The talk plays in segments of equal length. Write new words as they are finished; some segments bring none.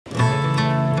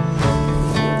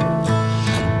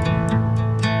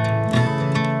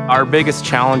Our biggest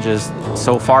challenges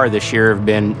so far this year have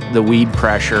been the weed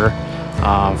pressure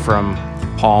from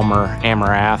Palmer,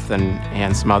 Amaranth,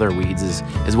 and some other weeds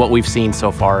is what we've seen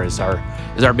so far is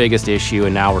our biggest issue,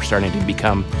 and now we're starting to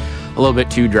become a little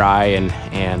bit too dry,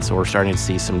 and so we're starting to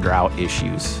see some drought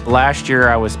issues. Last year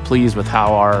I was pleased with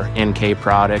how our NK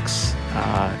products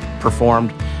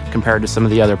performed compared to some of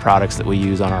the other products that we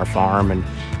use on our farm,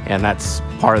 and that's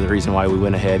part of the reason why we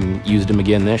went ahead and used them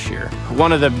again this year.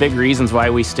 One of the big reasons why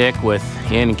we stick with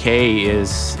NK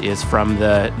is from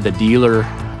the dealer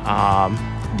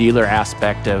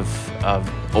aspect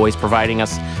of always providing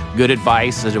us good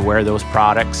advice as to where those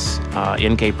products,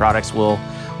 NK products, will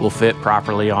fit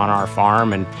properly on our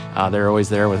farm, and they're always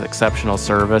there with exceptional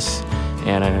service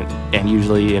and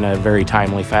usually in a very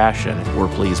timely fashion. We're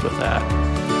pleased with that.